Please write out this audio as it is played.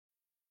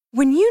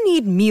When you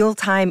need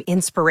mealtime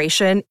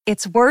inspiration,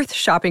 it's worth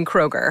shopping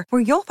Kroger,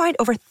 where you'll find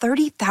over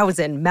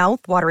 30,000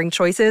 mouth-watering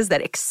choices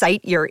that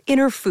excite your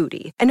inner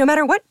foodie. And no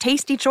matter what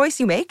tasty choice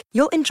you make,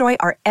 you'll enjoy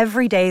our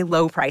everyday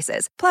low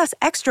prices, plus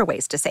extra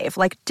ways to save,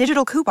 like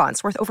digital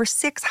coupons worth over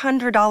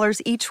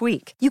 $600 each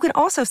week. You can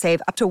also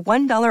save up to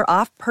 $1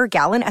 off per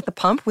gallon at the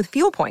pump with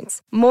fuel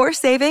points. More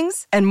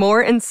savings and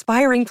more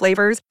inspiring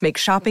flavors make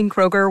shopping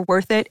Kroger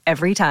worth it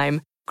every time.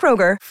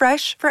 Kroger,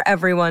 fresh for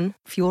everyone.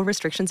 Fuel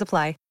restrictions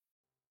apply.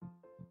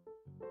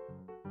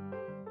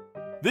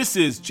 This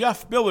is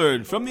Jeff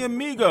Billard from the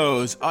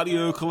Amigos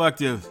Audio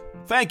Collective,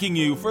 thanking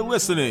you for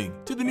listening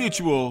to the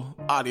Mutual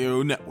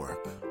Audio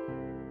Network.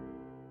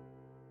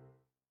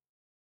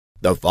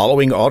 The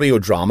following audio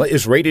drama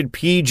is rated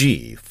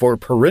PG for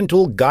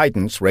parental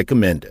guidance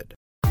recommended.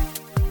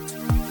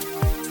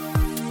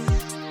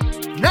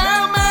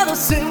 Now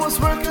Madison was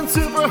working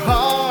super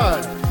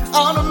hard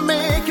on a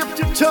makeup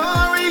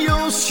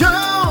tutorial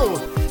show.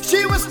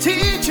 She was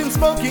teaching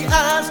smoky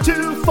eyes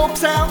to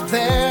folks out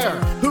there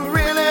who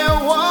really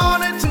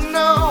wanted to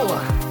know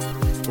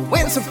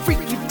when some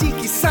freaky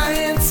deaky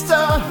science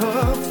stuff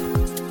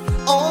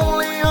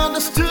only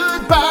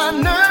understood by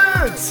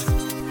nerds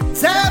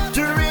zapped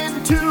her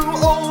into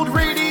old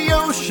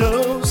radio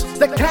shows,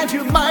 the kind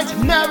you might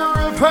never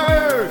have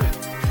heard.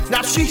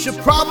 Now she should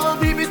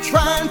probably be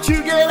trying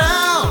to get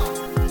out,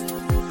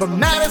 but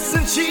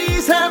Madison,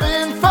 she's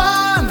having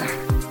fun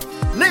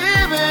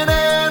living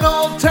an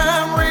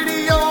old-time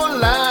radio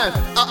life.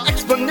 Our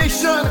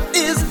explanation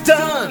is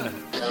done.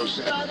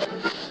 Madison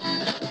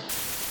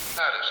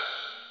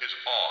is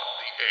on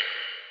the air.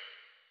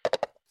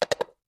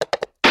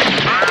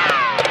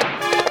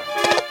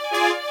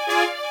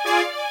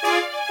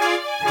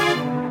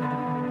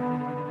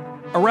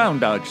 Around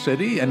Dodge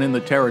City and in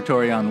the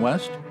territory on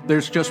West,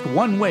 there's just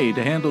one way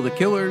to handle the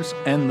killers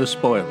and the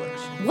spoilers.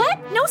 What?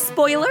 No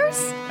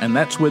spoilers? And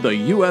that's with a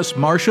U.S.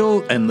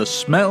 Marshal and the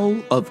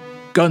smell of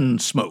gun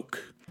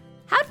smoke.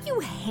 How do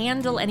you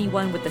handle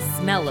anyone with the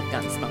smell of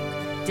gun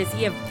smoke? Does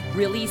he have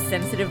really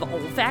sensitive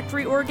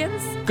olfactory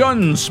organs?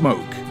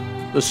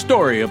 Gunsmoke, the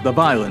story of the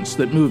violence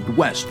that moved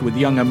west with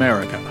young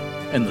America,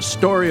 and the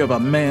story of a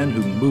man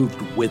who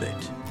moved with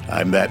it.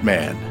 I'm that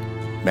man,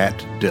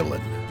 Matt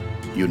Dillon,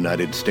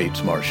 United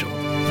States Marshal.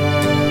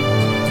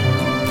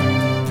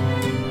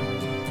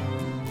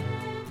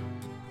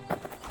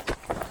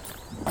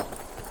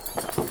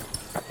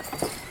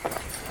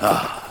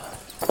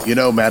 You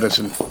know,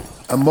 Madison,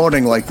 a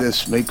morning like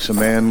this makes a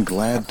man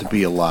glad to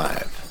be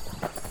alive.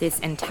 This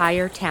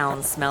entire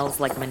town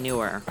smells like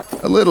manure.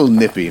 A little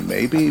nippy,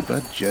 maybe,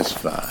 but just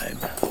fine.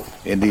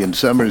 Indian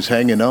summer's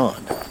hanging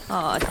on.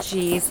 Oh,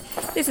 jeez.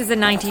 This is a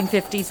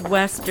 1950s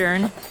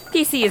Western.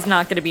 PC is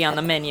not going to be on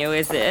the menu,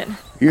 is it?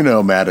 You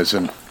know,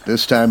 Madison,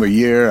 this time of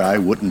year, I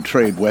wouldn't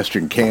trade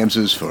Western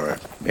Kansas for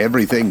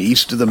everything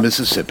east of the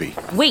Mississippi.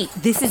 Wait,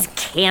 this is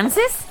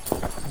Kansas?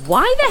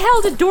 Why the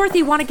hell did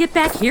Dorothy want to get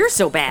back here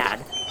so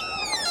bad?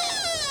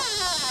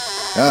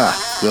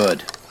 Ah,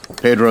 good.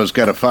 Pedro's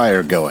got a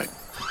fire going.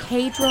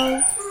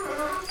 Pedro?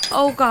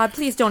 Oh, God,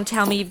 please don't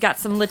tell me you've got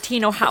some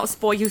Latino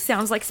houseboy who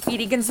sounds like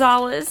Speedy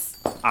Gonzales.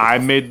 I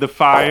made the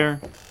fire.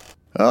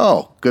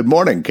 Oh, good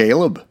morning,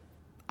 Caleb.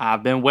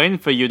 I've been waiting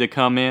for you to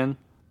come in.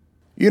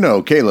 You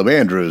know Caleb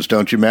Andrews,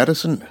 don't you,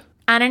 Madison?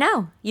 I don't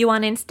know. You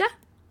on Insta?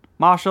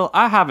 Marshal,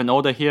 I have an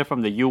order here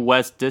from the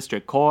U.S.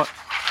 District Court.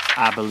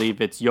 I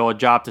believe it's your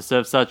job to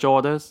serve such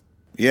orders.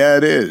 Yeah,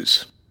 it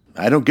is.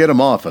 I don't get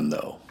them often,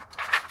 though.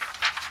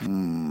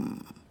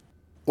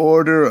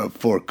 Order of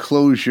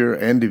foreclosure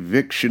and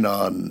eviction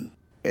on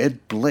Ed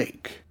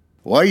Blake.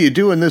 Why are you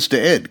doing this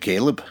to Ed,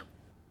 Caleb?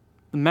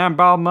 The man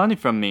borrowed money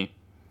from me.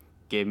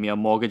 Gave me a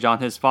mortgage on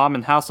his farm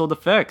and household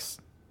effects.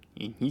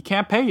 He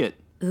can't pay it.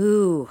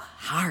 Ooh,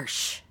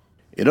 harsh.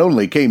 It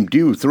only came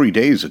due 3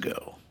 days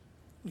ago.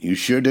 You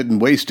sure didn't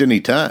waste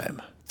any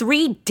time.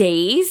 3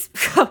 days?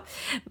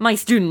 My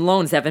student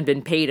loans haven't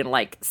been paid in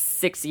like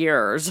 6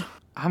 years.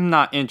 I'm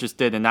not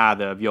interested in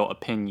either of your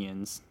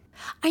opinions.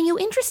 Are you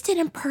interested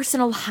in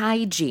personal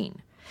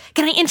hygiene?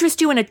 Can I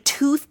interest you in a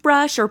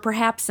toothbrush or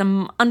perhaps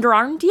some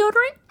underarm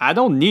deodorant? I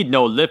don't need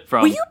no lip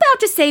from... Were you about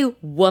to say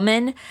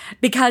woman?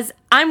 Because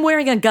I'm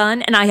wearing a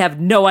gun and I have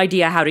no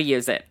idea how to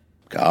use it.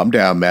 Calm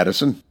down,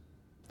 Madison.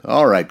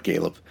 All right,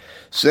 Caleb.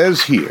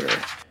 Says here,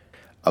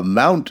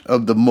 amount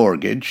of the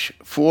mortgage,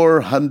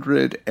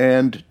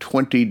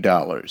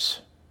 $420.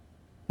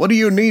 What do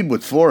you need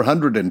with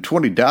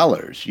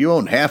 $420? You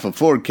own half of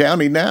Ford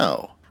County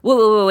now.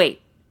 Wait.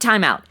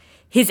 Time out.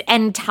 His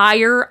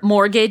entire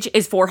mortgage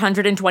is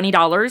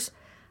 $420?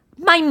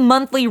 My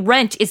monthly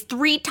rent is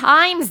 3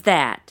 times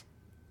that.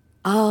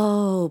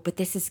 Oh, but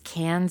this is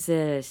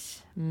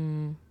Kansas.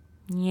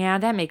 Yeah,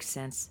 that makes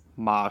sense.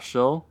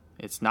 Marshal,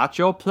 it's not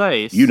your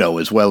place. You know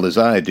as well as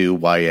I do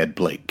why Ed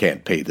Blake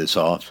can't pay this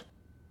off.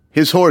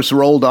 His horse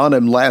rolled on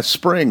him last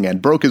spring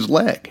and broke his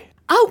leg.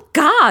 Oh,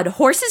 God,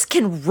 horses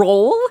can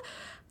roll?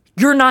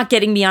 You're not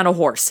getting me on a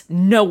horse.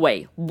 No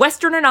way.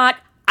 Western or not,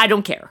 I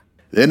don't care.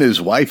 Then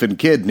his wife and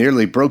kid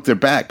nearly broke their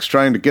backs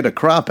trying to get a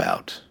crop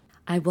out.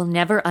 I will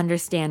never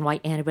understand why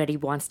anybody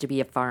wants to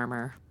be a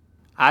farmer.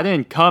 I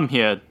didn't come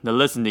here to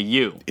listen to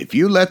you. If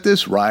you let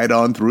this ride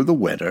on through the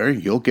winter,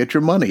 you'll get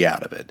your money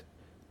out of it.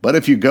 But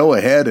if you go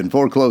ahead and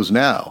foreclose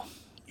now,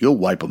 you'll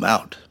wipe 'em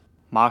out.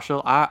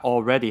 Marshall, I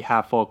already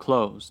have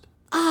foreclosed.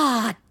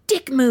 Ah,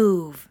 dick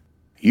move.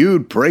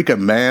 You'd break a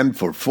man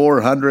for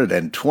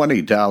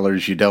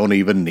 $420 you don't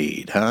even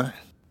need, huh?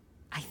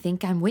 I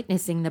think I'm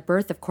witnessing the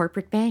birth of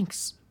corporate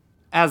banks.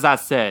 As I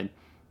said,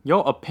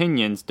 your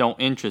opinions don't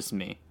interest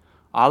me.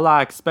 All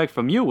I expect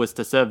from you is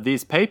to serve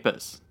these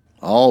papers.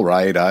 All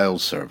right, I'll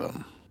serve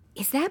 'em.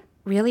 Is that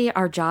really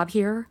our job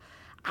here?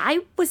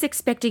 I was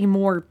expecting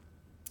more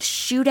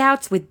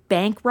shootouts with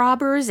bank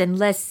robbers and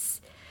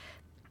less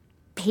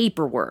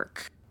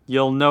paperwork.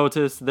 You'll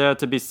notice they're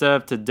to be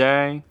served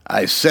today.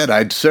 I said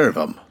I'd serve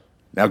 'em.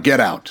 Now get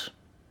out.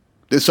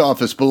 This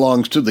office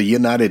belongs to the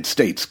United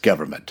States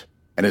government.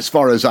 And as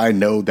far as I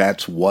know,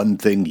 that's one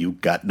thing you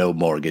got no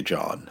mortgage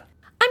on.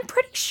 I'm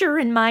pretty sure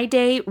in my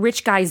day,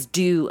 rich guys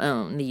do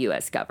own the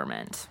U.S.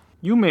 government.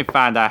 You may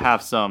find I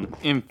have some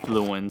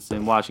influence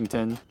in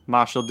Washington,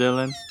 Marshall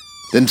Dillon.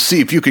 Then see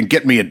if you can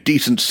get me a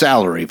decent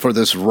salary for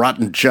this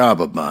rotten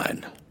job of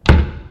mine.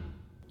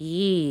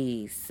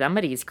 Eee,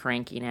 somebody's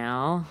cranky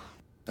now.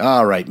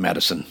 All right,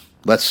 Madison.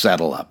 Let's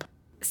saddle up.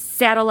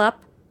 Saddle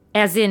up?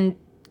 As in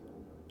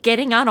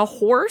getting on a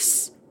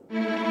horse?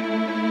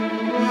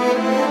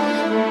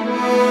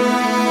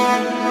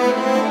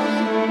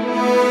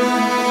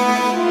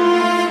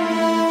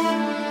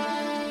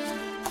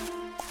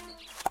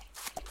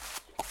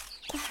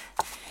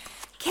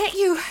 Can't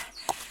you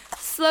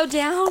slow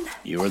down?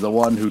 You were the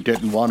one who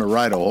didn't want to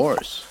ride a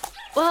horse.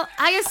 Well,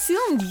 I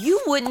assumed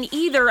you wouldn't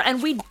either,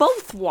 and we'd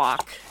both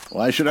walk.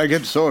 Why should I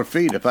get sore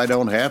feet if I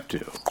don't have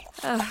to?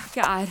 Oh,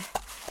 God.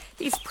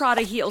 These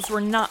Prada heels were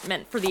not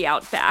meant for the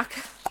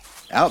outback.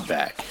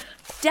 Outback?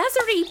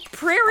 Deserty,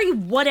 prairie,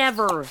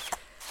 whatever.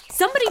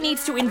 Somebody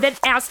needs to invent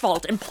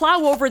asphalt and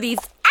plow over these,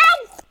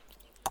 ow,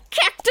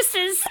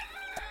 cactuses.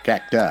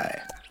 Cacti.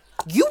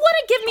 You want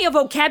to give me a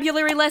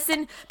vocabulary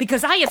lesson?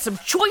 Because I have some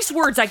choice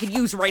words I could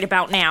use right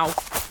about now.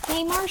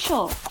 Hey,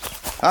 Marshall.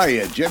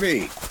 Hiya,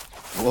 Jimmy.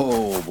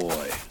 Whoa,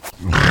 boy.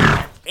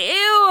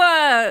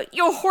 Ew,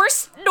 your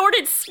horse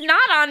snorted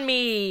snot on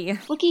me.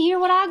 Looky here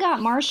what I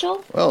got,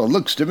 Marshall. Well, it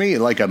looks to me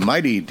like a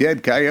mighty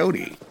dead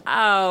coyote.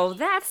 Oh,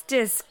 that's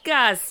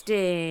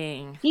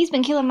disgusting. He's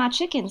been killing my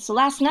chickens, so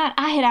last night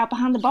I hid out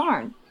behind the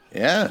barn.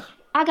 Yeah?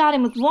 I got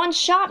him with one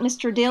shot,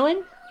 Mr.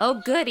 Dillon. Oh,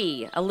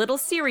 goody. A little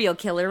serial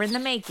killer in the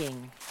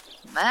making.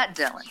 Matt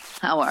Dillon,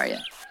 how are you?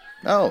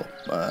 Oh,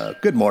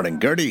 good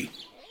morning, Gertie.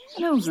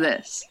 And who's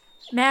this?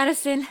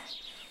 Madison.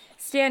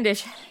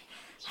 Standish.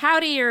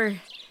 Howdy, your...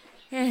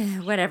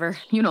 whatever.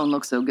 You don't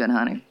look so good,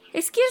 honey.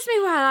 Excuse me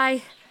while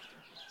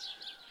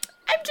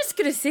I'm just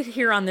gonna sit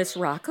here on this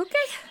rock,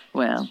 okay?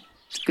 Well,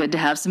 it's good to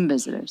have some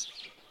visitors.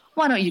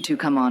 Why don't you two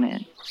come on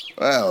in?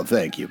 Well,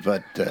 thank you,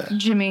 but,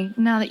 Jimmy,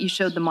 now that you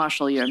showed the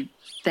marshal your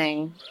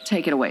thing,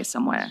 take it away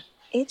somewhere.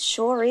 It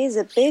sure is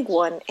a big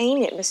one,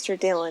 ain't it, Mr.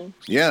 Dillon?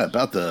 Yeah,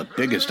 about the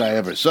biggest I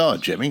ever saw,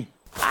 Jimmy.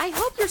 I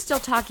hope you're still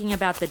talking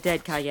about the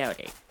dead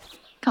coyote.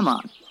 Come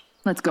on,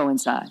 let's go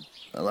inside.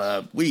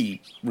 Well, we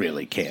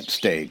really can't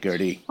stay,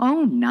 Gertie.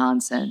 Oh,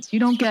 nonsense. You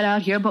don't get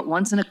out here but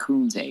once in a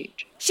coon's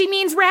age. She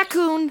means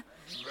raccoon.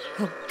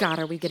 Oh, God,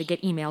 are we going to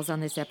get emails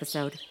on this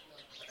episode?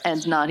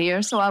 Ed's not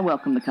here, so I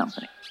welcome the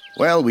company.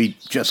 Well, we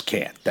just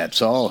can't,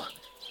 that's all.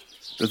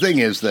 The thing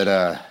is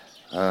that,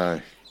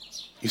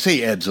 you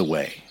say Ed's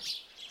away.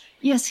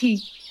 Yes,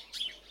 he's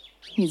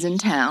in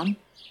town.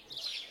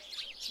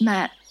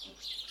 Matt,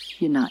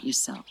 you're not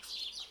yourself.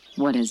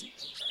 What is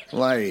it?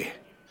 Well,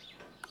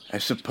 I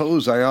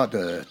suppose I ought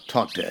to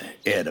talk to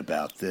Ed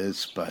about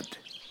this, but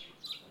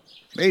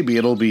maybe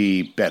it'll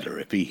be better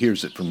if he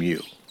hears it from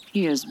you.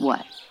 Here's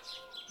what?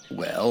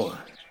 Well...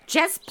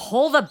 Just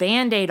pull the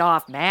Band-Aid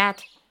off,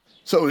 Matt.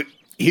 So,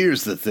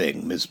 here's the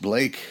thing, Miss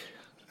Blake.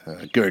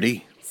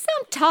 Gertie.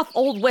 Some tough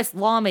old West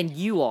lawman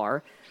you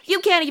are. You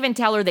can't even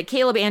tell her that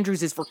Caleb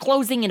Andrews is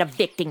foreclosing and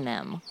evicting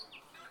them.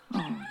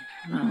 Oh,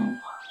 no.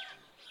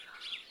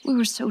 We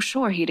were so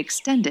sure he'd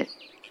extend it.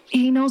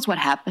 He knows what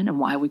happened and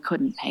why we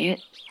couldn't pay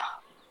it.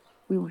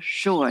 We were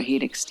sure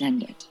he'd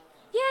extend it.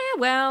 Yeah,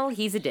 well,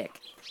 he's a dick.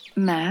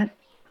 Matt,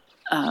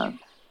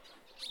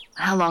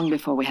 how long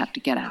before we have to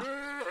get out?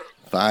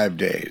 5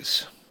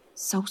 days.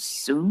 So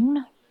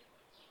soon?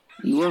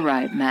 You were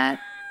right, Matt.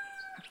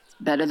 It's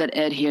better that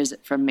Ed hears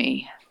it from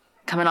me.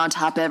 Coming on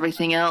top of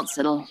everything else,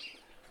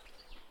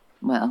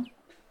 well,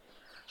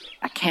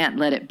 I can't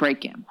let it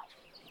break him.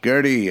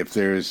 Gertie, if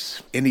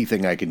there's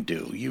anything I can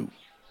do, you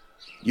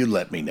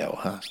let me know,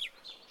 huh?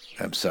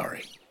 I'm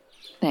sorry.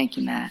 Thank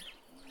you, Matt.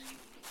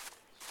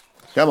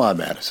 Come on,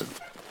 Madison.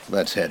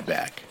 Let's head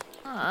back.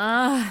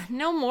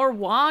 No more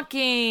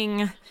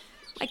walking.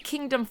 My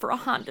kingdom for a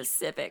Honda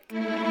Civic.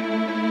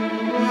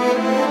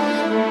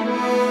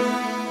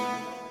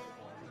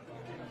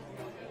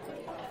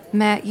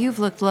 Matt, you've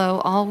looked low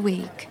all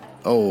week.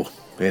 Oh,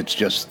 it's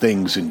just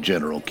things in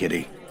general,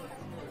 Kitty.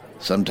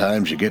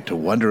 Sometimes you get to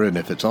wondering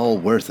if it's all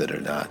worth it or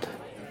not.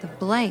 The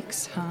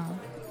Blakes, huh?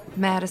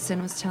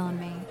 Madison was telling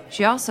me.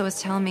 She also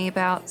was telling me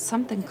about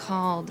something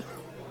called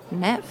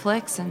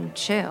Netflix and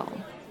Chill.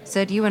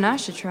 Said you and I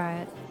should try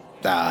it.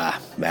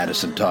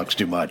 Madison talks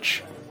too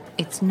much.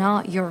 It's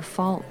not your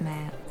fault,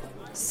 Matt.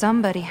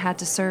 Somebody had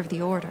to serve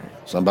the order.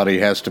 Somebody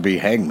has to be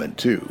hangman,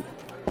 too.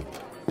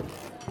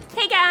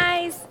 Hey,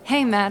 guys!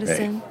 Hey,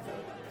 Madison. Hey.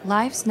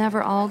 Life's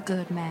never all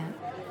good, Matt.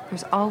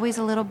 There's always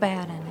a little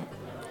bad in it.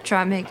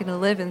 Try making a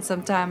living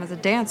sometime as a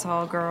dance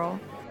hall girl.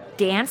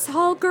 Dance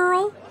hall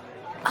girl?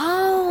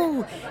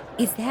 Oh,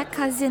 is that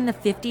 'cause in the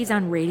 50s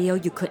on radio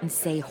you couldn't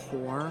say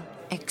whore?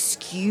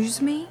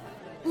 Excuse me?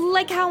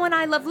 Like how on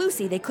I Love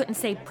Lucy they couldn't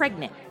say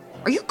pregnant.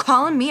 Are you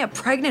calling me a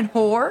pregnant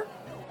whore?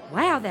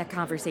 Wow, that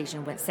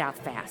conversation went south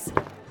fast.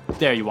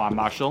 There you are,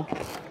 Marshall.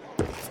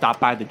 Stop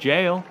by the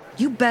jail.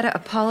 You better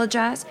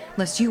apologize,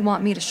 unless you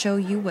want me to show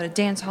you what a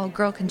dance hall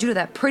girl can do to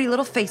that pretty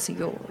little face of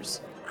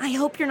yours. I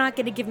hope you're not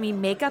going to give me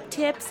makeup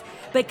tips,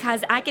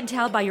 because I can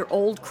tell by your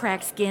old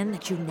cracked skin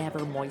that you never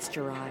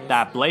moisturize.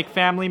 That Blake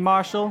family,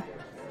 Marshall,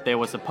 they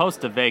were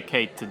supposed to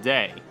vacate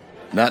today.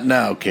 Not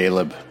now,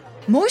 Caleb.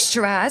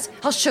 Moisturize?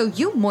 I'll show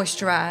you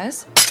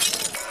moisturize.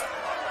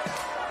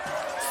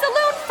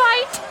 Saloon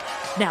fight!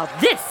 Now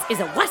this is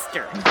a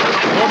Western.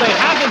 Well, they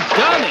haven't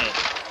done it.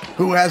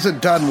 Who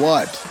hasn't done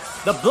what?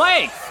 The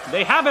Blakes.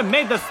 They haven't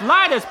made the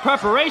slightest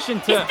preparation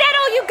to... Is that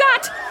all you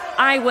got?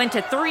 I went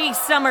to 3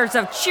 summers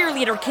of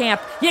cheerleader camp.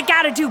 You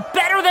gotta do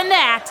better than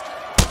that.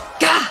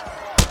 Gah!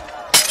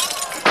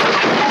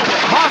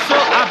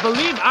 Marshall, I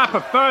believe I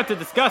prefer to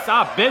discuss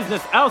our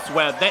business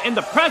elsewhere than in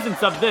the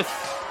presence of this...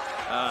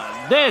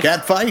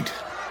 Catfight?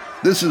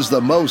 This is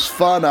the most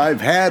fun I've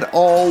had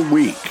all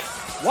week.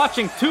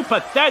 Watching 2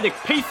 pathetic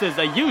pieces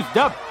of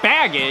used-up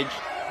baggage.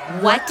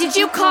 What did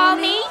you call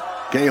me?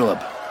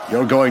 Caleb,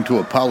 you're going to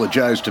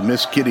apologize to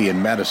Miss Kitty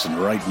and Madison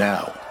right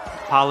now.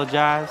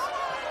 Apologize?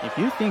 If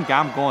you think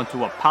I'm going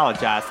to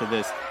apologize to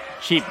this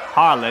cheap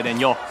harlot and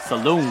your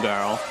saloon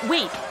girl...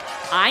 Wait,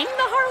 I'm the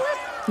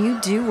harlot? You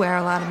do wear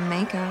a lot of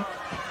makeup.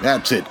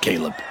 That's it,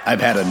 Caleb.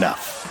 I've had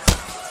enough.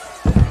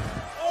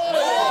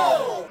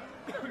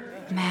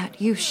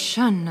 Matt, you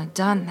shouldn't have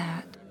done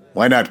that.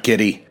 Why not,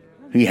 Kitty?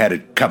 He had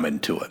it coming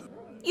to him.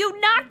 You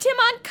knocked him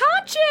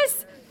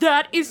unconscious!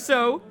 That is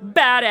so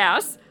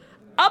badass.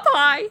 Up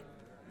high.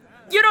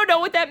 You don't know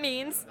what that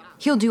means.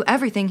 He'll do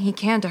everything he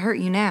can to hurt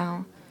you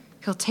now.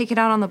 He'll take it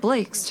out on the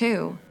Blakes,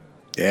 too.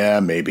 Yeah,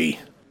 maybe.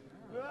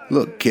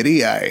 Look,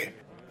 Kitty, I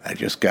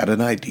just got an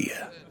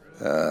idea.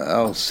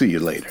 I'll see you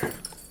later.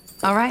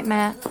 All right,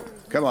 Matt.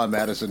 Come on,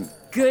 Madison.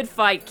 Good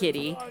fight,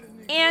 Kitty.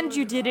 And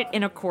you did it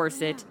in a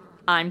corset.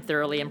 I'm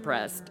thoroughly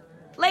impressed.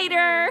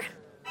 Later!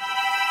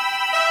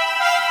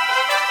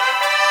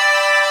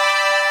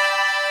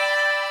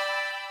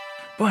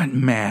 But,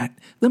 Matt,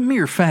 the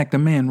mere fact a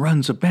man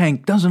runs a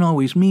bank doesn't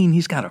always mean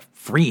he's got a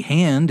free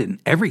hand in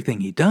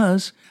everything he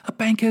does. A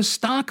bank has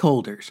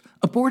stockholders,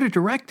 a board of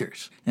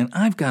directors, and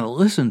I've got to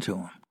listen to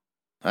them.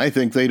 I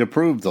think they'd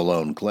approve the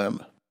loan,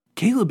 Clem.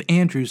 Caleb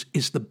Andrews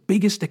is the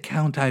biggest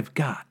account I've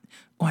got.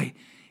 Why,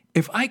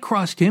 if I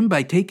crossed him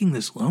by taking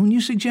this loan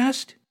you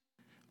suggest,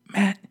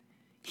 Matt,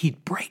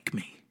 he'd break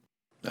me.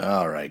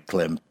 All right,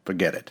 Clem,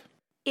 forget it.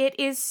 It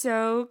is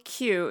so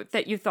cute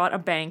that you thought a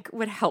bank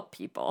would help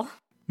people.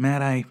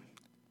 Matt, I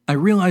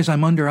realize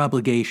I'm under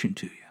obligation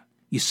to you.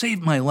 You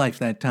saved my life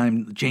that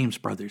time the James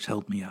brothers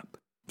held me up.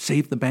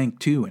 Saved the bank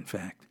too, in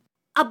fact.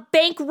 A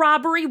bank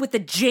robbery with the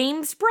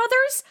James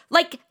brothers?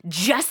 Like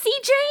Jesse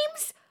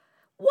James?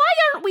 Why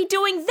aren't we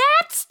doing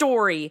that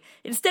story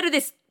instead of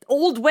this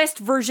Old West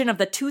version of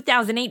the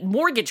 2008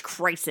 mortgage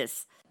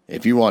crisis?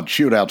 If you want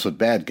shootouts with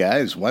bad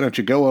guys, why don't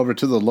you go over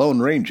to the Lone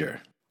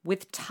Ranger?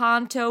 With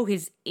Tonto,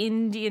 his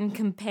Indian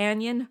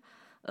companion?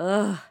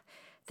 Ugh,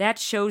 that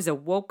show's a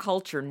woke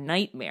culture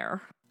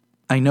nightmare.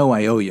 I know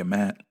I owe you,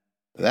 Matt.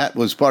 That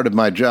was part of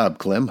my job,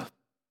 Clem.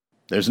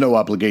 There's no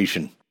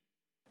obligation.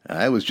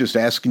 I was just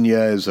asking you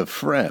as a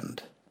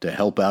friend to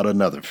help out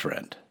another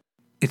friend.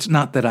 It's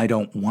not that I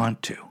don't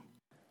want to.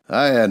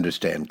 I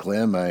understand,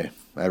 Clem. I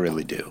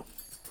really do.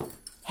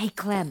 Hey,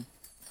 Clem,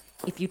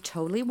 if you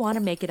totally want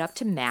to make it up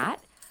to Matt,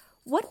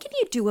 what can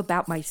you do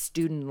about my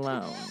student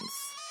loans?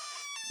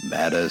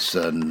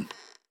 Madison.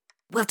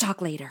 We'll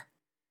talk later.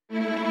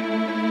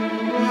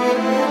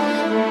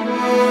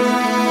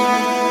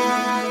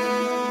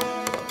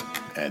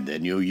 And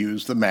then you'll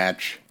use the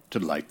match to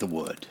light the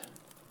wood.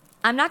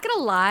 I'm not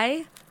gonna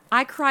lie,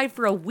 I cried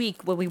for a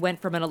week when we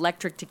went from an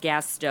electric to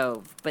gas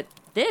stove, but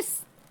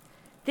this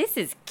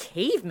is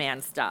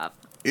caveman stuff.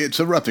 It's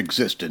a rough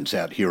existence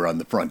out here on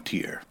the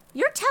frontier.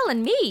 You're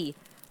telling me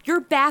your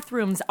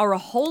bathrooms are a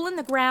hole in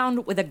the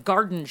ground with a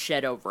garden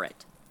shed over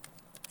it.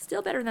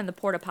 Still better than the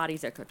porta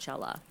potties at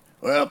Coachella.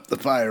 Well, the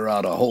fire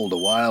ought to hold a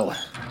while.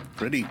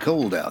 Pretty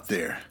cold out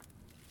there.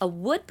 A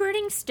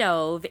wood-burning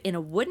stove in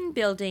a wooden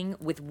building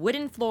with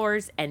wooden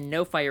floors and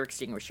no fire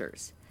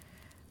extinguishers.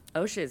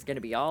 OSHA is going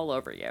to be all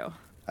over you.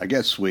 I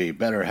guess we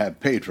better have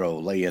Pedro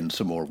lay in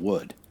some more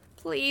wood.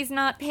 Please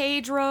not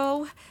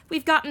Pedro.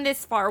 We've gotten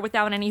this far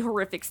without any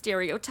horrific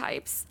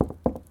stereotypes.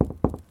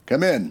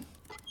 Come in.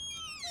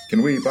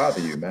 Can we bother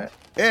you, Matt?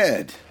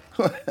 Ed!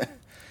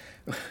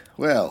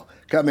 Well,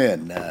 come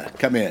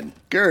in.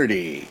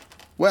 Gertie!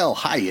 Well,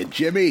 hiya,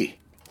 Jimmy.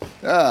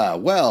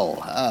 Come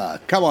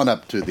on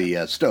up to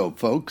the stove,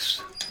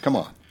 folks. Come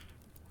on.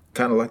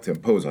 Kind of like to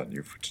impose on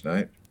you for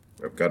tonight.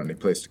 We haven't got any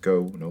place to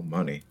go, no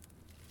money.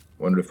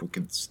 Wonder if we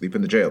can sleep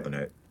in the jail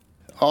tonight.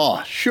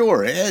 Oh,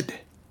 sure, Ed.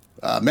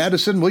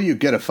 Madison, will you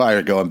get a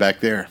fire going back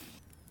there?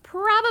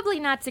 Probably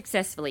not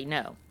successfully,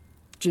 no.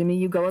 Jimmy,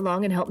 you go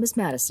along and help Miss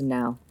Madison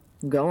now.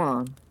 Go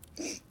on.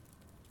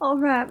 All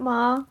right,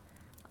 Ma.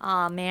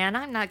 Aw, man,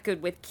 I'm not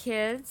good with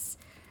kids.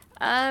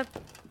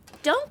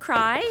 Don't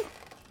cry.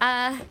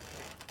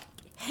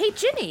 Hey,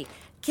 Jimmy,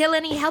 kill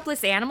any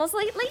helpless animals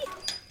lately?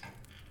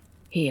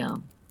 He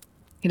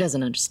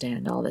doesn't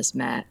understand all this,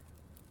 Matt.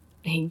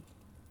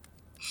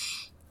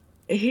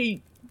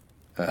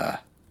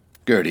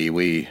 Gertie,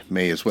 we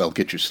may as well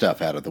get your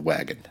stuff out of the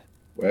wagon.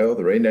 Well,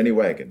 there ain't any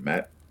wagon,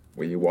 Matt.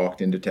 We walked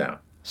into town.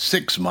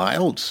 6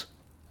 miles?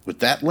 With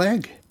that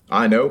leg?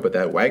 I know, but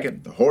that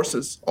wagon, the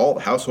horses, all the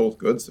household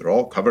goods, they're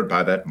all covered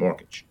by that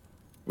mortgage.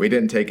 We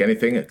didn't take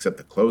anything except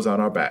the clothes on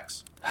our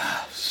backs.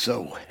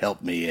 So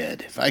help me,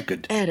 Ed. If I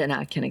could... Ed and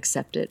I can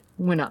accept it.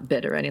 We're not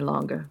bitter any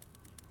longer.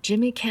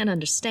 Jimmy can't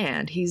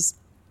understand. He's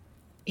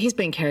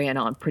been carrying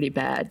on pretty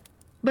bad.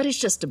 But he's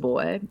just a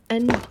boy,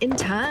 and in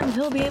time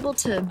he'll be able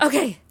to...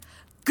 Okay,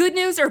 good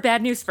news or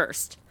bad news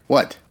first?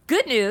 What?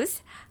 Good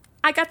news.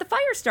 I got the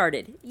fire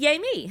started. Yay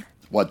me.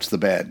 What's the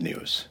bad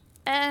news?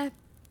 Bad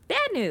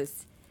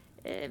news.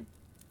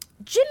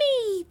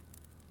 Jimmy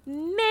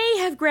may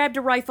have grabbed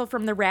a rifle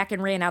from the rack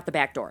and ran out the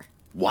back door.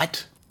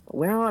 What?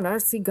 Where on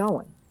earth's he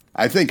going?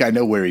 I think I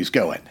know where he's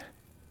going.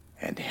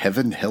 And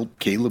heaven help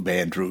Caleb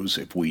Andrews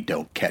if we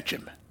don't catch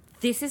him.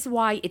 This is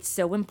why it's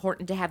so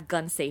important to have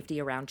gun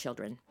safety around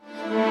children.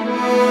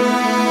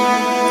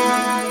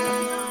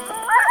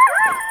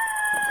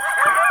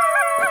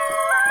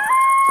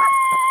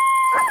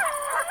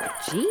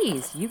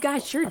 Jeez, you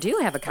guys sure do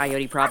have a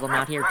coyote problem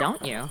out here,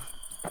 don't you?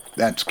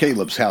 That's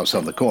Caleb's house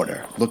on the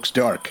corner. Looks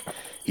dark.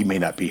 He may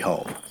not be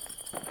home.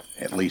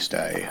 At least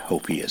I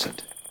hope he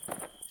isn't.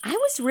 I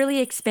was really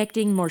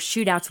expecting more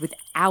shootouts with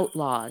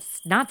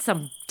outlaws, not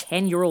some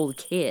 10-year-old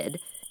kid.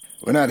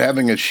 We're not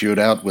having a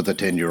shootout with a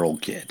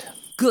 10-year-old kid.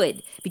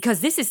 Good,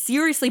 because this is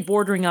seriously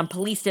bordering on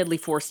police deadly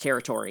force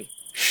territory.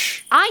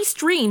 Shh. I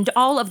streamed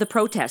all of the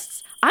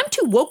protests. I'm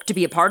too woke to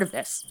be a part of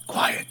this.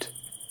 Quiet.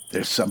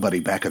 There's somebody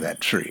back of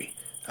that tree,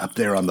 up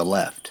there on the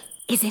left.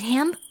 Is it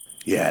him?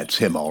 Yeah, it's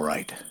him, all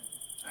right.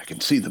 I can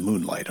see the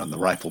moonlight on the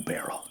rifle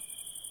barrel.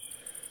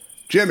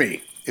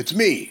 Jimmy, it's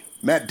me,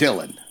 Matt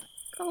Dillon.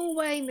 Go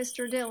away,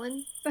 Mr.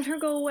 Dillon. Better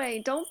go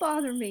away. Don't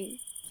bother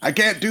me. I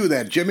can't do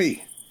that,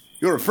 Jimmy.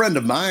 You're a friend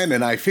of mine,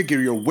 and I figure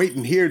you're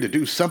waiting here to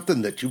do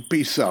something that you'd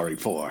be sorry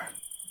for.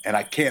 And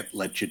I can't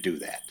let you do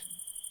that.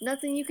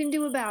 Nothing you can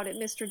do about it,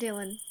 Mr.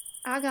 Dillon.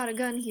 I got a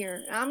gun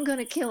here. I'm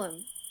gonna kill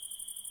him.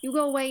 You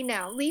go away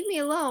now. Leave me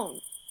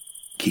alone.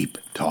 Keep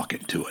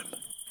talking to him.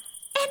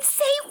 And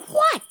say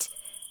what?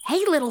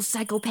 Hey, little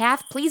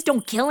psychopath, please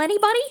don't kill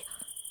anybody?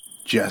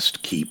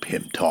 Just keep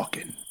him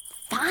talking.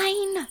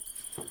 Fine.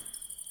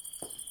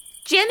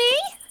 Jimmy?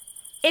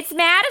 It's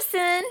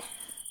Madison.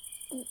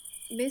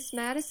 Miss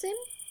Madison?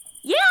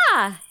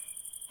 Yeah.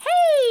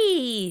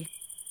 Hey.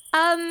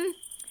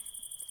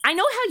 I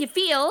know how you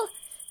feel.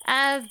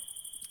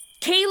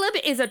 Caleb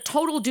is a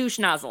total douche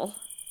nozzle.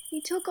 He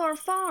took our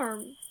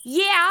farm.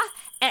 Yeah,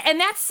 and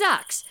that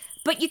sucks.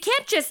 But you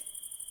can't just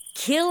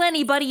kill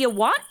anybody you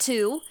want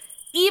to,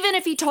 even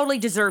if he totally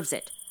deserves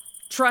it.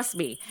 Trust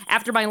me,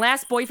 after my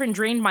last boyfriend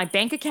drained my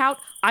bank account,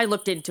 I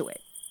looked into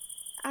it.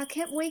 I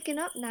kept waking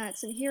up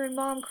nights and hearing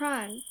Mom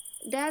crying.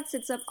 Dad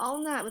sits up all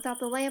night without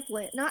the lamp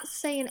lit, not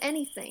saying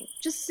anything,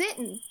 just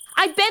sitting.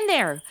 I've been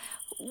there.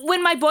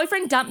 When my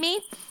boyfriend dumped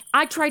me,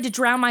 I tried to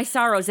drown my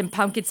sorrows in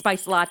pumpkin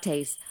spice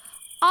lattes.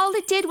 All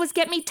it did was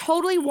get me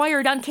totally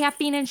wired on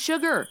caffeine and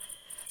sugar.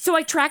 So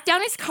I tracked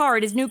down his car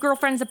at his new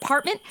girlfriend's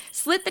apartment,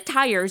 slit the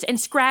tires, and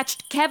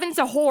scratched "Kevin's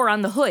a whore"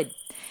 on the hood.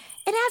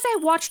 And as I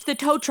watched the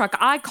tow truck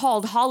I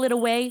called haul it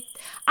away,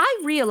 I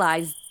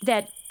realized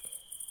that,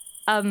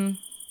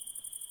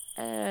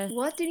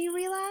 What did you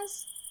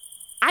realize?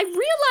 I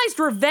realized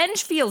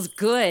revenge feels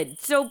good,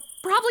 so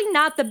probably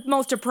not the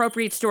most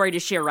appropriate story to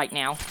share right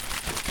now.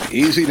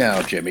 Easy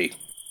now, Jimmy.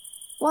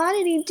 Why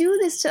did he do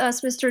this to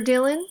us, Mr.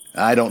 Dillon?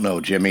 I don't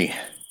know, Jimmy.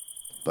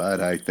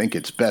 But I think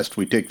it's best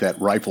we take that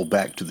rifle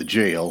back to the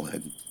jail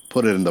and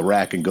put it in the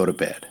rack and go to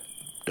bed.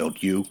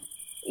 Don't you?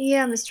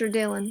 Yeah, Mr.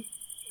 Dillon.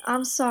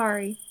 I'm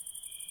sorry.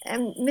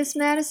 And Miss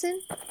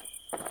Madison?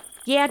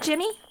 Yeah,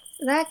 Jimmy?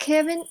 That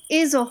Kevin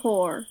is a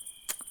whore.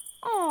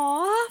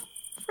 Aw,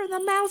 for the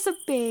mouths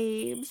of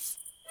babes.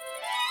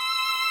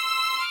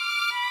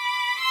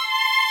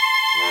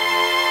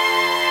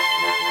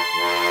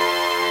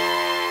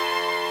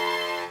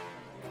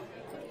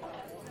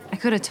 I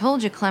could have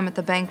told you Clem at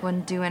the bank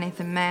wouldn't do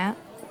anything, Matt.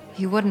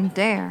 He wouldn't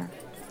dare.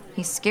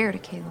 He's scared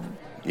of Caleb.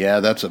 Yeah,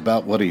 that's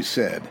about what he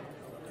said.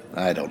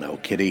 I don't know,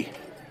 Kitty.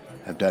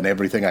 I've done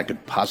everything I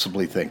could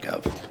possibly think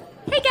of.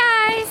 Hey,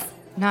 guys!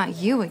 Not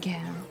you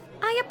again.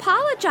 I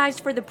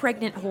apologized for the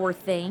pregnant whore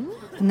thing.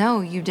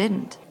 No, you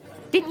didn't.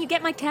 Didn't you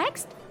get my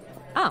text?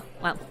 Oh,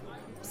 well,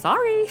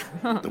 sorry.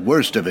 The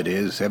worst of it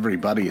is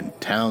everybody in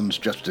town's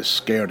just as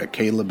scared of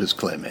Caleb as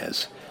Clem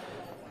is.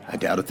 I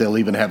doubt if they'll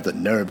even have the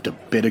nerve to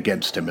bid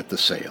against him at the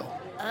sale.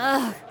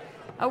 Ugh.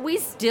 Are we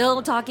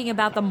still talking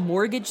about the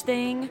mortgage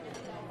thing?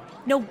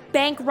 No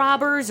bank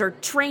robbers or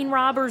train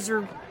robbers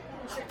or...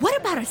 What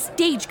about a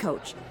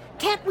stagecoach?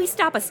 Can't we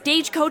stop a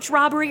stagecoach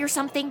robbery or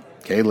something?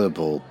 Caleb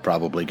will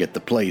probably get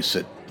the place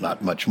at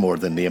not much more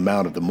than the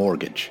amount of the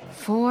mortgage.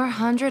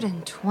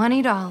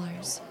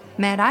 $420.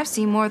 Matt, I've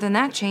seen more than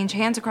that change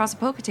hands across a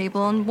poker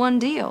table in one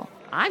deal.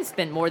 I've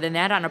spent more than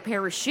that on a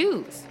pair of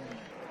shoes.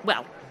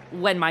 Well,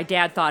 when my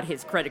dad thought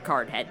his credit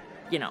card had,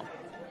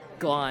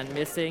 gone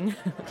missing.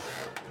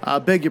 I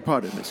beg your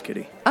pardon, Miss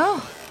Kitty.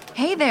 Oh,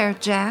 hey there,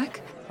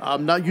 Jack.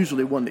 I'm not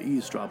usually one to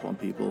eavesdrop on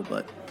people,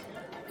 but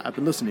I've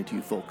been listening to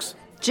you folks.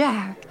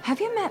 Jack, have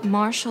you met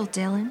Marshall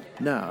Dillon?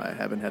 No, I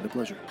haven't had the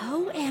pleasure.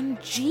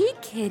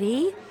 OMG,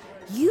 Kitty.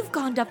 You've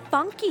gone to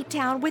Funky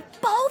Town with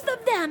both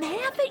of them,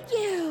 haven't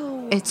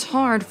you? It's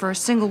hard for a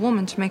single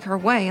woman to make her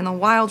way in the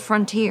wild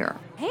frontier.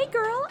 Hey,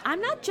 girl,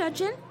 I'm not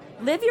judging.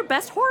 Live your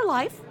best whore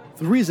life.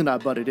 The reason I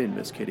butted in,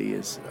 Miss Kitty,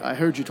 is I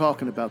heard you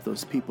talking about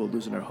those people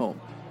losing their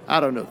home. I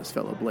don't know this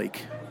fellow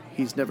Blake.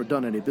 He's never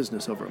done any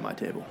business over at my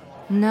table.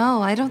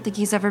 No, I don't think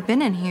he's ever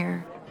been in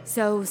here.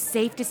 So,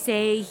 safe to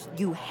say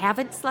you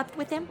haven't slept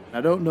with him?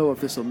 I don't know if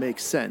this will make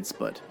sense,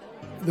 but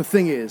the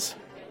thing is,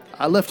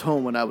 I left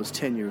home when I was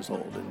 10 years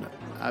old, and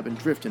I've been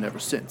drifting ever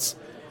since.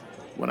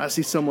 When I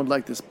see someone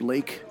like this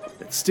Blake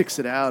that sticks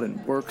it out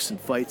and works and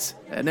fights,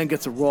 and then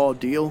gets a raw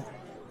deal,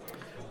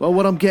 well,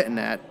 what I'm getting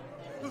at,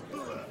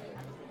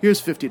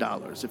 here's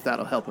 $50, if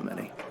that'll help him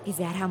any. Is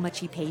that how much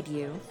he paid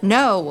you?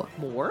 No.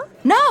 More?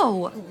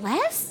 No.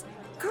 Less?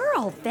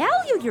 Girl,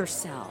 value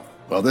yourself.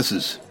 Well, this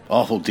is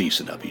awful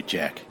decent of you,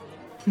 Jack.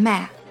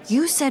 Matt,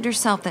 you said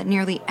yourself that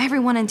nearly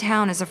everyone in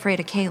town is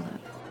afraid of Caleb.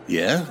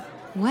 Yeah?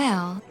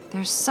 Well,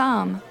 there's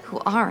some who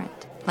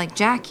aren't, like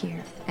Jack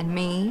here, and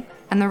me,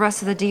 and the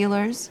rest of the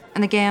dealers,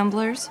 and the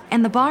gamblers,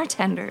 and the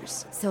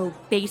bartenders. So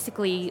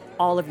basically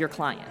all of your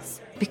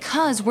clients.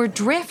 Because we're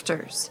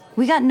drifters.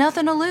 We got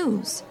nothing to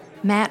lose.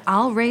 Matt,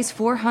 I'll raise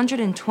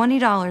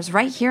 $420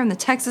 right here in the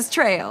Texas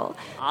Trail.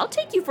 I'll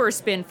take you for a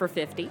spin for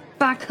 $50.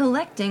 By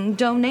collecting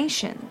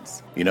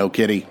donations. You know,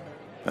 Kitty,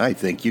 I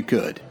think you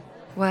could.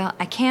 Well,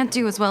 I can't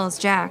do as well as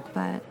Jack,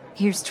 but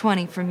here's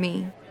 20 from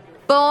me.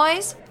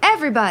 Boys,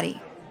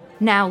 everybody,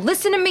 now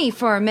listen to me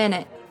for a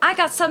minute. I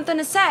got something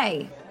to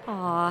say.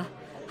 Aw,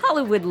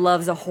 Hollywood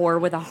loves a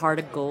whore with a heart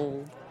of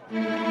gold.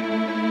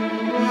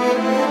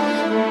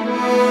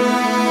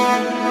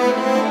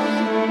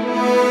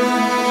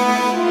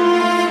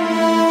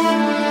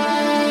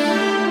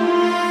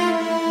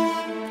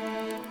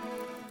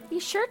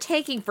 He's sure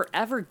taking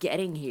forever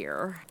getting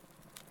here.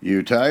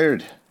 You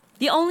tired?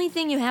 The only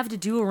thing you have to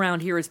do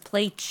around here is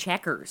play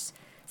checkers.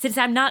 Since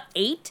I'm not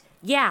 8,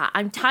 yeah,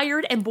 I'm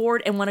tired and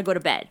bored and want to go to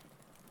bed.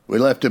 We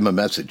left him a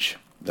message.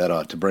 That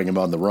ought to bring him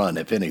on the run,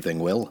 if anything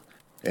will.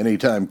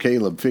 Anytime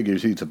Caleb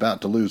figures he's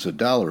about to lose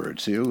 $1 or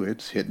 $2,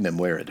 it's hitting him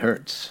where it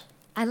hurts.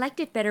 I liked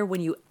it better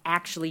when you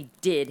actually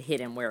did hit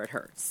him where it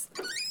hurts.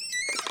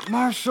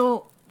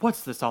 Marshall,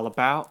 what's this all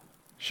about?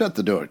 Shut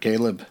the door,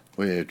 Caleb.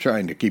 We're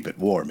trying to keep it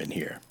warm in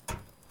here.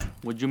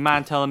 Would you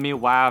mind telling me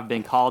why I've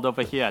been called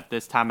over here at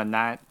this time of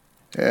night?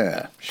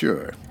 Yeah,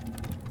 sure.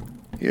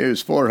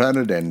 Here's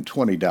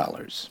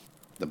 $420.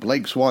 The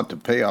Blakes want to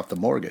pay off the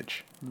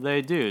mortgage.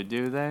 They do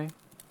they?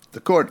 The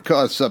court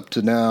costs up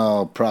to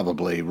now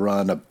probably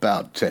run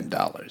about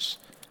 $10.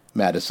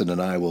 Madison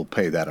and I will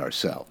pay that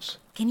ourselves.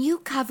 Can you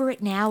cover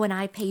it now and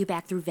I pay you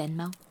back through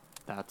Venmo?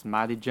 That's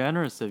mighty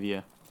generous of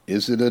you.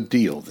 Is it a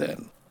deal,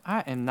 then?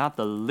 I am not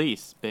the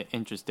least bit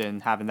interested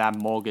in having that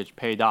mortgage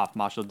paid off,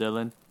 Marshall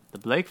Dillon. The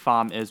Blake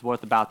farm is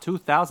worth about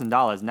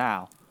 $2,000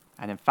 now,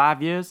 and in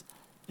 5 years,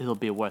 it'll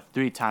be worth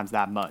 3 times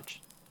that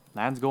much.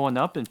 Land's going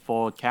up in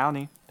Ford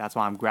County. That's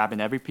why I'm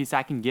grabbing every piece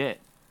I can get.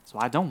 So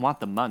I don't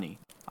want the money.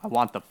 I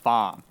want the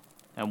farm.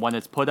 And when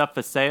it's put up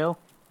for sale,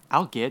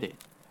 I'll get it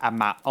at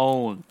my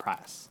own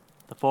price.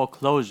 The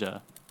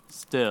foreclosure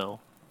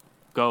still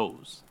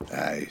goes.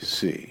 I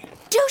see.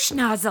 Douche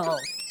nozzle!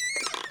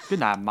 Good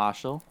night,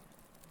 Marshall.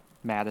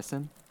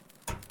 Madison.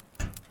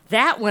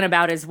 That went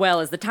about as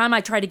well as the time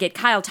I tried to get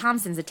Kyle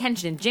Thompson's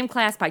attention in gym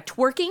class by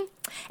twerking,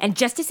 and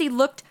just as he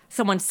looked,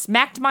 someone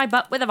smacked my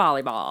butt with a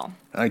volleyball.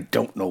 I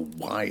don't know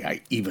why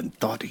I even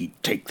thought he'd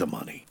take the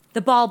money.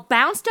 The ball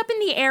bounced up in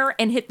the air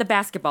and hit the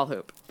basketball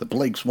hoop. The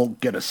Blakes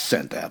won't get a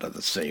cent out of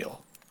the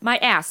sale. My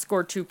ass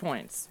scored 2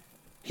 points.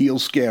 He'll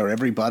scare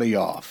everybody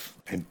off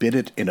and bid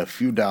it in a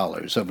few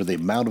dollars over the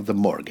amount of the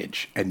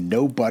mortgage, and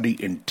nobody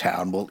in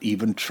town will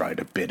even try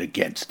to bid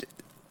against it.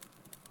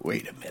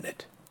 Wait a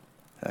minute.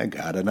 I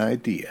got an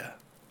idea.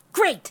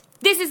 Great!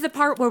 This is the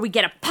part where we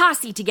get a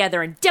posse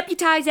together and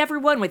deputize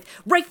everyone with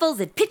rifles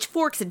and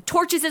pitchforks and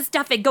torches and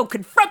stuff and go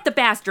confront the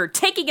bastard,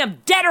 taking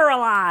him dead or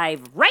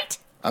alive, right?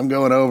 I'm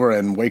going over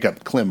and wake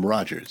up Clem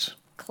Rogers.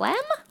 Clem?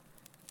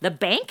 The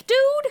bank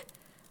dude?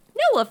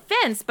 No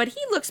offense, but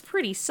he looks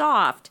pretty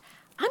soft.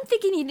 I'm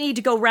thinking you need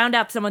to go round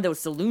up some of those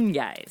saloon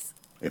guys.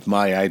 If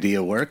my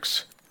idea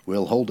works,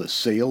 we'll hold a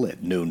sale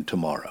at noon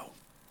tomorrow.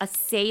 A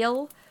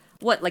sale?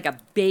 What, like a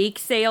bake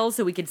sale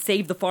so we could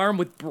save the farm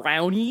with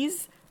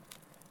brownies?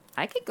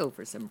 I could go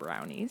for some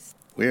brownies.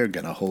 We're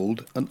gonna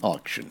hold an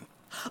auction.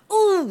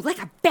 Ooh,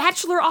 like a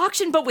bachelor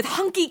auction but with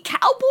hunky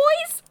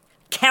cowboys?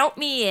 Count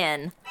me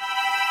in.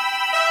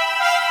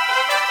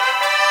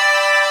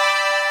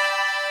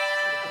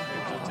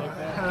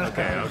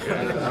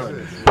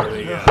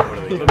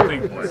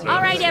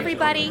 All right,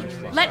 everybody,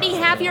 let me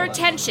have your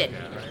attention.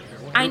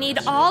 I need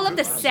all of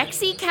the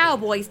sexy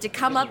cowboys to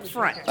come up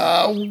front.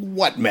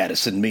 What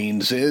Madison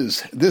means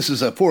is, this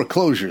is a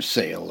foreclosure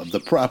sale of the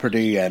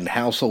property and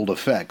household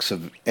effects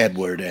of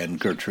Edward and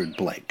Gertrude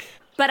Blake.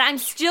 But I'm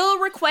still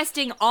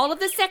requesting all of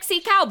the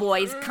sexy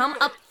cowboys come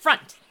up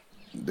front.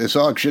 This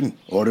auction,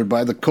 ordered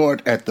by the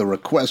court at the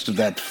request of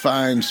that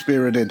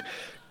fine-spirited,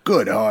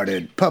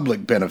 good-hearted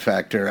public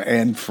benefactor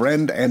and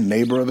friend and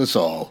neighbor of us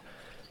all,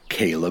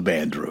 Caleb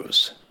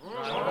Andrews.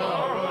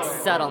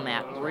 Subtle,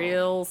 Matt.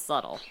 Real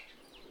subtle.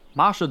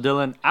 Marshal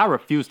Dillon, I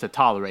refuse to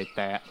tolerate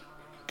that.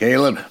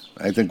 Caleb,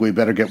 I think we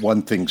better get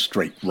one thing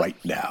straight right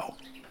now.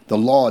 The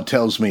law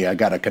tells me I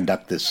gotta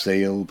conduct this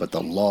sale, but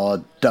the law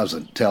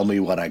doesn't tell me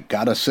what I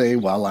gotta say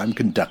while I'm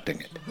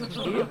conducting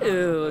it.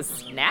 Ew,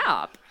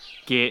 snap.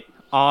 Get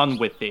on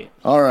with it.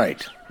 All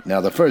right.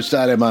 Now, the first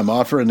item I'm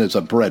offering is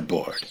a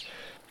breadboard.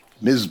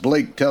 Ms.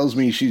 Blake tells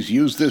me she's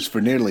used this for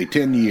nearly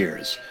 10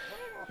 years.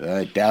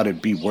 I doubt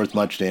it'd be worth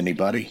much to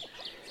anybody.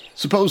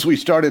 Suppose we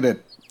started at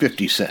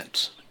 50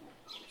 cents.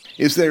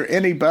 Is there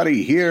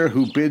anybody here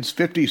who bids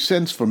 50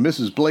 cents for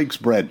Mrs. Blake's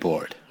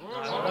breadboard?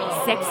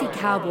 Sexy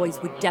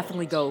cowboys would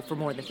definitely go for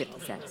more than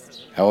 50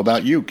 cents. How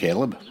about you,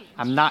 Caleb?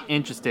 I'm not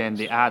interested in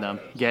the item.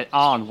 Get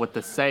on with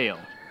the sale.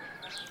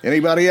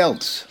 Anybody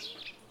else?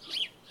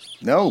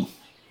 No?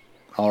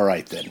 All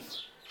right, then.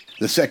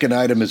 The second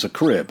item is a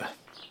crib.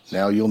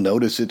 Now, you'll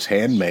notice it's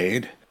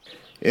handmade.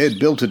 Ed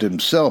built it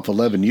himself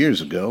 11 years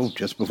ago,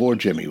 just before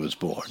Jimmy was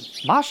born.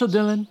 Marshal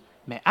Dillon,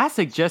 may I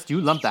suggest you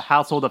lump the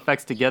household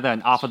effects together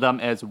and offer them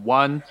as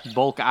one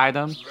bulk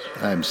item?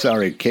 I'm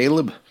sorry,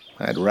 Caleb.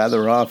 I'd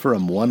rather offer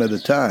them one at a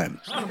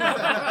time.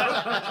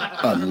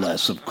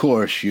 Unless, of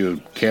course, you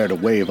care to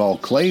waive all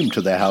claim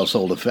to the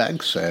household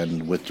effects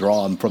and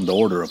withdraw them from the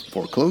order of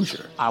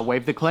foreclosure. I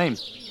waive the claim.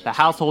 The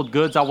household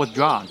goods are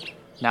withdrawn.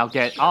 Now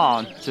get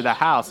on to the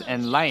house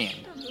and land.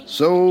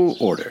 So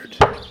ordered.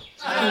 Ooh,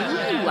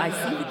 I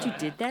see what you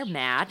did there,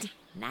 Matt.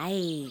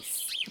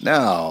 Nice.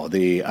 Now,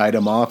 the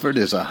item offered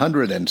is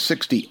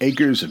 160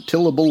 acres of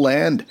tillable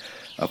land,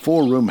 a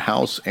 4-room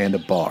house, and a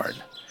barn.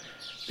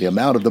 The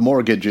amount of the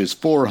mortgage is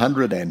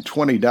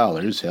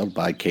 $420, held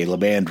by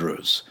Caleb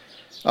Andrews.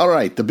 All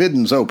right, the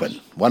bidding's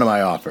open. What am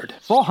I offered?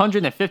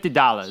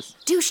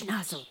 $450. Douche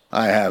nozzle.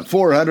 I have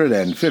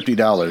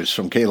 $450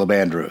 from Caleb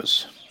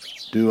Andrews.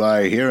 Do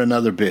I hear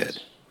another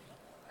bid?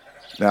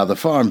 Now, the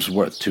farm's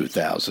worth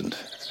 $2,000.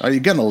 Are you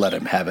going to let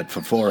him have it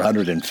for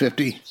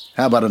 $450?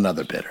 How about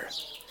another bidder?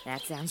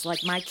 That sounds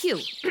like my cue.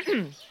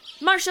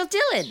 Marshal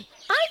Dillon,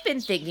 I've been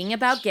thinking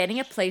about getting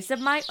a place of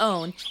my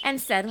own and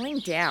settling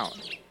down.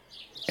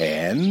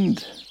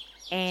 And?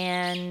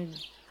 And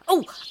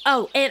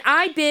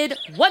I bid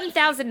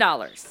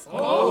 $1,000.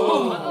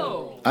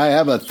 Oh! I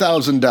have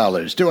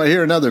 $1,000. Do I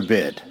hear another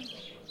bid?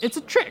 It's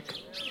a trick.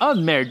 A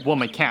married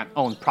woman can't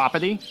own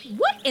property.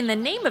 What in the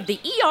name of the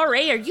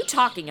ERA are you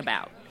talking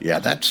about? Yeah,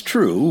 that's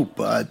true,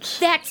 but...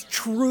 That's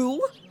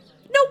true?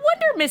 No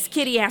wonder Miss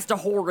Kitty has to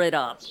whore it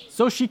up.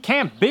 So she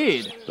can't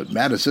bid. But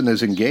Madison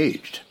is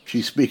engaged.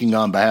 She's speaking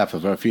on behalf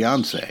of her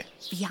fiancé.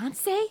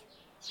 Fiancé?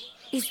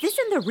 Is this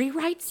in the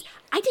rewrites?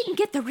 I didn't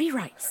get the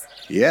rewrites.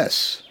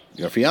 Yes,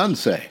 your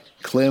fiancé,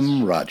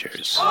 Clem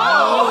Rogers.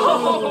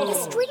 Oh! The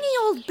stringy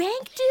old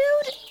bank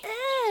dude?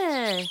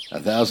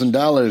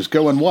 $1,000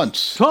 going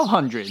once.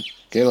 $1,200.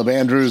 Caleb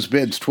Andrews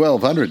bids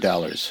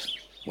 $1,200.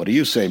 What do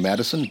you say,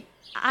 Madison?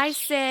 I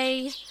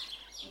say,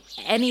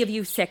 any of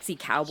you sexy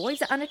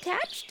cowboys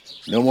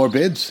unattached? No more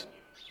bids?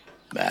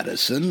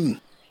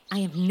 Madison? I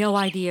have no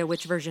idea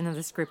which version of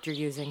the script you're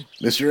using.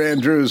 Mr.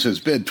 Andrews has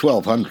bid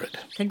 $1,200.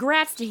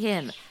 Congrats to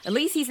him. At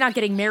least he's not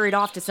getting married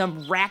off to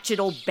some ratchet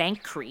old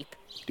bank creep.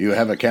 Do you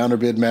have a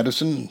counterbid,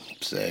 Madison?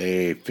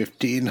 Say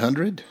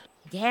 $1,500?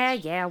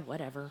 Yeah,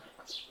 whatever.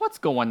 What's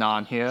going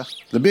on here?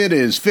 The bid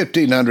is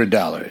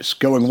 $1,500.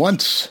 Going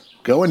once,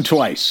 going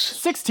twice.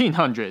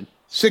 $1,600.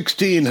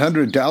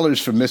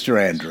 $1,600 from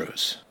Mr.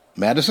 Andrews.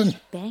 Madison?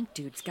 Bank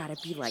dude's gotta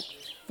be like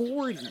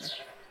 40.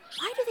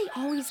 Why do they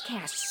always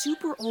cast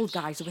super old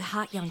guys with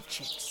hot young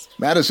chicks?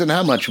 Madison,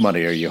 how much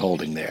money are you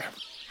holding there?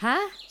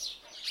 Huh?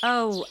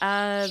 Oh,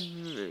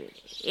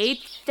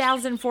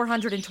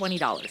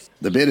 $8,420.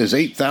 The bid is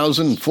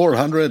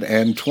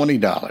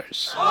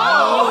 $8,420.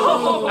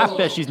 Oh! I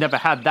bet she's never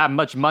had that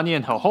much money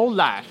in her whole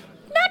life.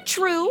 Not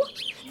true.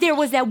 There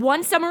was that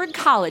one summer in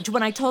college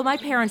when I told my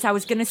parents I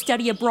was going to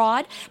study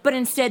abroad, but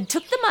instead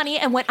took the money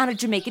and went on a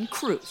Jamaican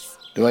cruise.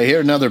 Do I hear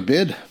another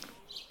bid?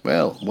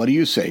 Well, what do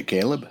you say,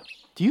 Caleb?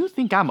 Do you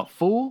think I'm a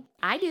fool?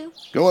 I do.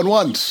 Going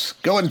once,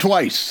 going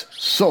twice.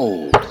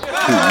 Sold to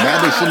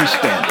Madison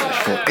Standish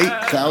for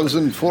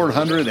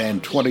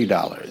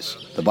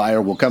 $8,420. The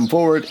buyer will come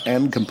forward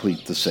and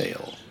complete the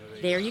sale.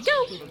 There you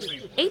go.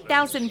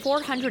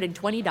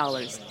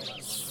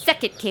 $8,420.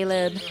 Suck it,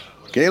 Caleb.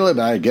 Caleb,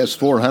 I guess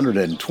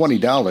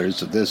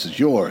 $420 of this is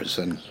yours,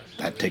 and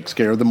that takes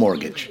care of the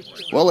mortgage.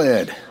 Well,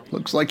 Ed,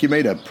 looks like you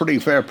made a pretty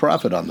fair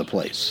profit on the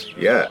place.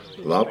 Yeah,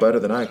 a lot better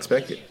than I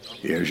expected.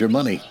 Here's your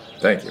money.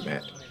 Thank you,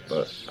 Matt.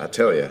 But I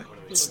tell you,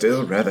 I'd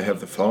still rather have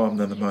the farm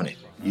than the money.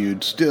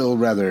 You'd still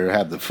rather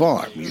have the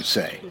farm, you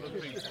say.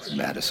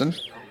 Madison?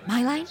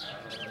 My line?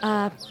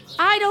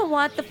 I don't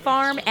want the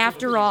farm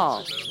after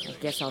all. I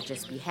guess I'll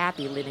just be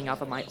happy living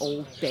off of my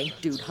old bank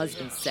dude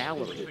husband's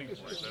salary.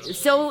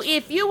 So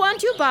if you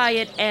want to buy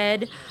it,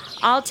 Ed,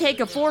 I'll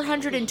take a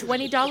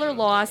 $420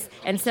 loss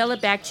and sell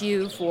it back to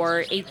you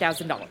for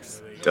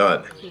 $8,000.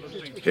 Done.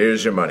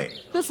 Here's your money.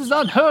 This is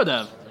unheard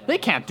of. They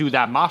can't do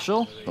that,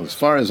 Marshal. Well, as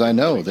far as I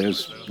know,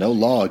 there's no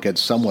law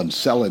against someone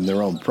selling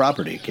their own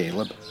property,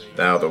 Caleb.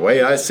 Now, the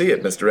way I see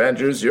it, Mr.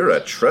 Andrews, you're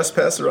a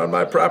trespasser on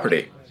my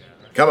property.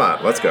 Come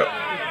on, let's go.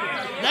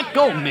 Let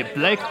go of me,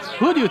 Blake.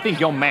 Who do you think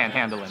you're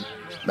manhandling?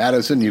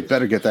 Madison, you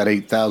better get that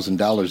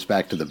 $8,000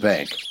 back to the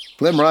bank.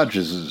 Clem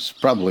Rogers is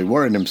probably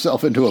worrying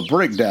himself into a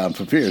breakdown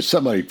for fear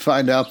somebody'd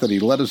find out that he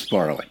let us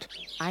borrow it.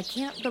 I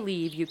can't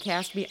believe you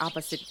cast me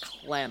opposite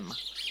Clem.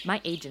 My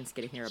agent's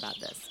gonna hear about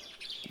this.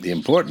 The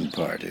important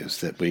part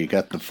is that we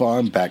got the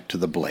farm back to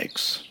the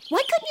Blakes.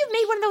 Why couldn't you have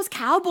made one of those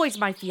cowboys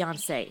my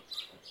fiancé?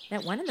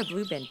 That one in the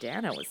blue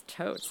bandana was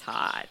totes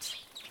hot.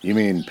 You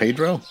mean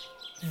Pedro?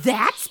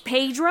 That's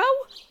Pedro?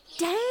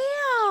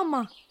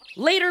 Damn!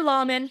 Later,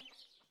 lawman.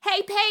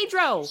 Hey,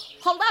 Pedro,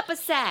 hold up a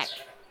sec.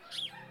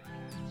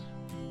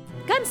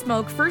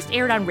 Gunsmoke first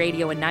aired on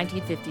radio in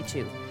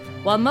 1952.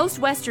 While most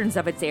westerns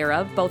of its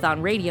era, both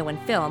on radio and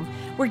film,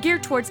 were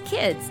geared towards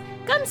kids,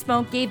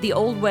 Gunsmoke gave the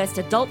Old West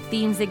adult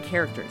themes and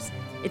characters.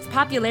 Its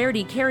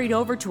popularity carried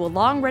over to a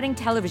long-running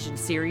television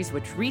series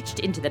which reached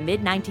into the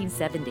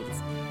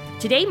mid-1970s.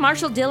 Today,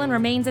 Marshall Dillon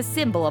remains a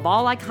symbol of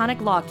all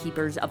iconic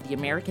lawkeepers of the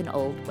American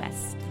Old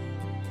West.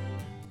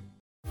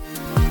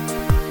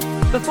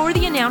 Before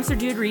the announcer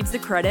dude reads the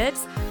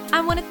credits,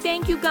 I want to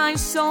thank you guys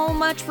so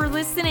much for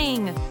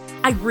listening.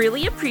 I'd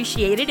really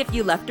appreciate it if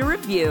you left a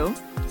review.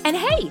 And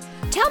hey,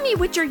 tell me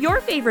which are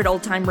your favorite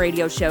old-time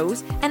radio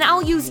shows, and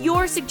I'll use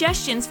your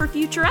suggestions for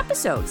future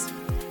episodes.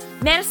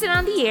 Madison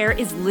on the Air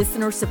is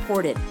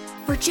listener-supported.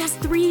 For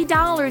just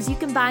 $3, you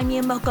can buy me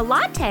a mocha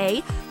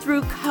latte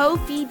through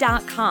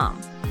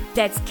Ko-fi.com.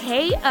 That's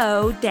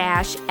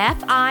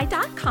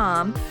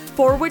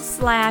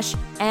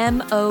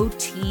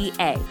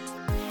ko-fi.com/MOTA.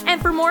 And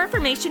for more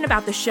information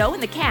about the show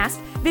and the cast,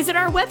 visit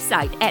our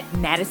website at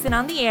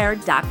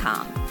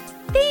madisonontheair.com.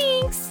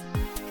 Thanks!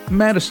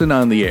 Madison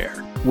on the Air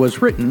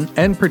was written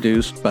and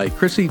produced by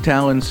Chrissy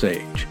Talon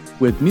Sage,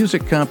 with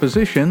music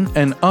composition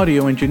and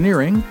audio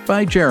engineering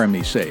by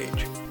Jeremy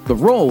Sage. The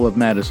role of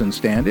Madison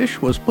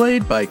Standish was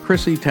played by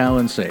Chrissy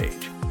Talon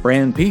Sage.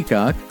 Bran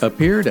Peacock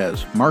appeared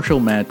as Marshall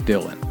Matt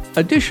Dillon.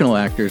 Additional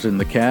actors in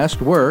the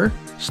cast were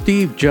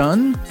Steve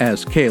Junn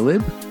as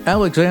Caleb,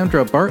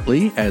 Alexandra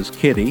Bartley as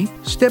Kitty,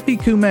 Steppy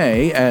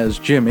Kume as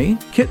Jimmy,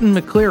 Kitten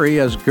McCleary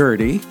as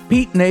Gertie,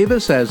 Pete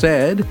Navis as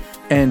Ed,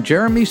 and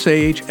Jeremy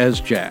Sage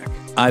as Jack.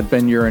 I've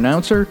been your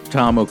announcer,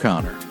 Tom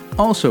O'Connor,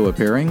 also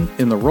appearing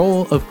in the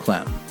role of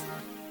Clem.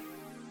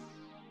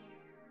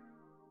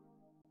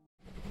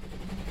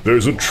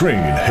 There's a train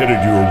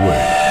headed your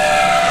way.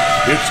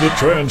 It's the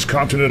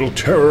Transcontinental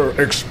Terror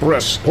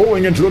Express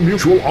pulling into the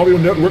Mutual Audio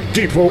Network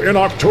depot in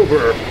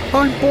October.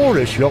 I'm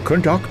Boris, your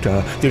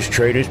conductor. This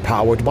train is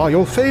powered by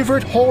your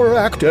favorite horror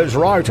actors,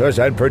 writers,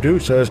 and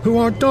producers who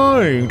are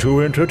dying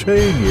to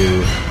entertain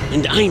you.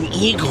 And I'm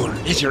Igor.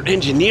 As your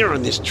engineer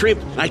on this trip,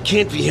 I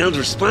can't be held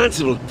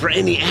responsible for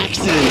any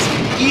accidents,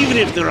 even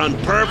if they're on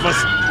purpose.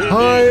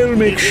 I'll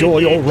make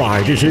sure your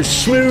ride is as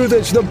smooth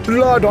as the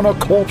blood on a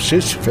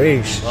corpse's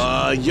face.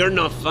 You're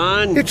not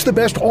fun. It's the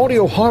best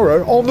audio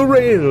horror on the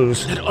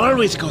rails. That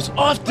always goes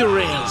off the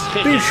rails.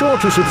 Be sure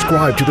to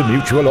subscribe to the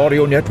Mutual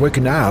Audio Network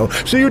now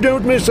so you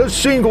don't miss a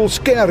single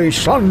scary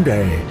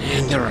Sunday.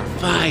 And there are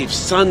 5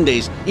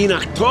 Sundays in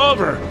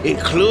October,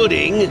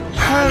 including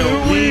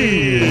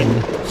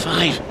Halloween.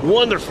 5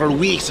 wonderful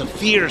weeks of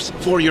fears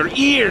for your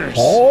ears.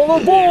 All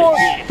aboard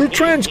the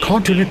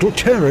Transcontinental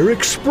Terror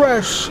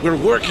Express. We're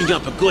working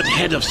up a good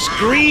head of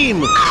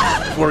Scream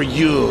for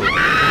you.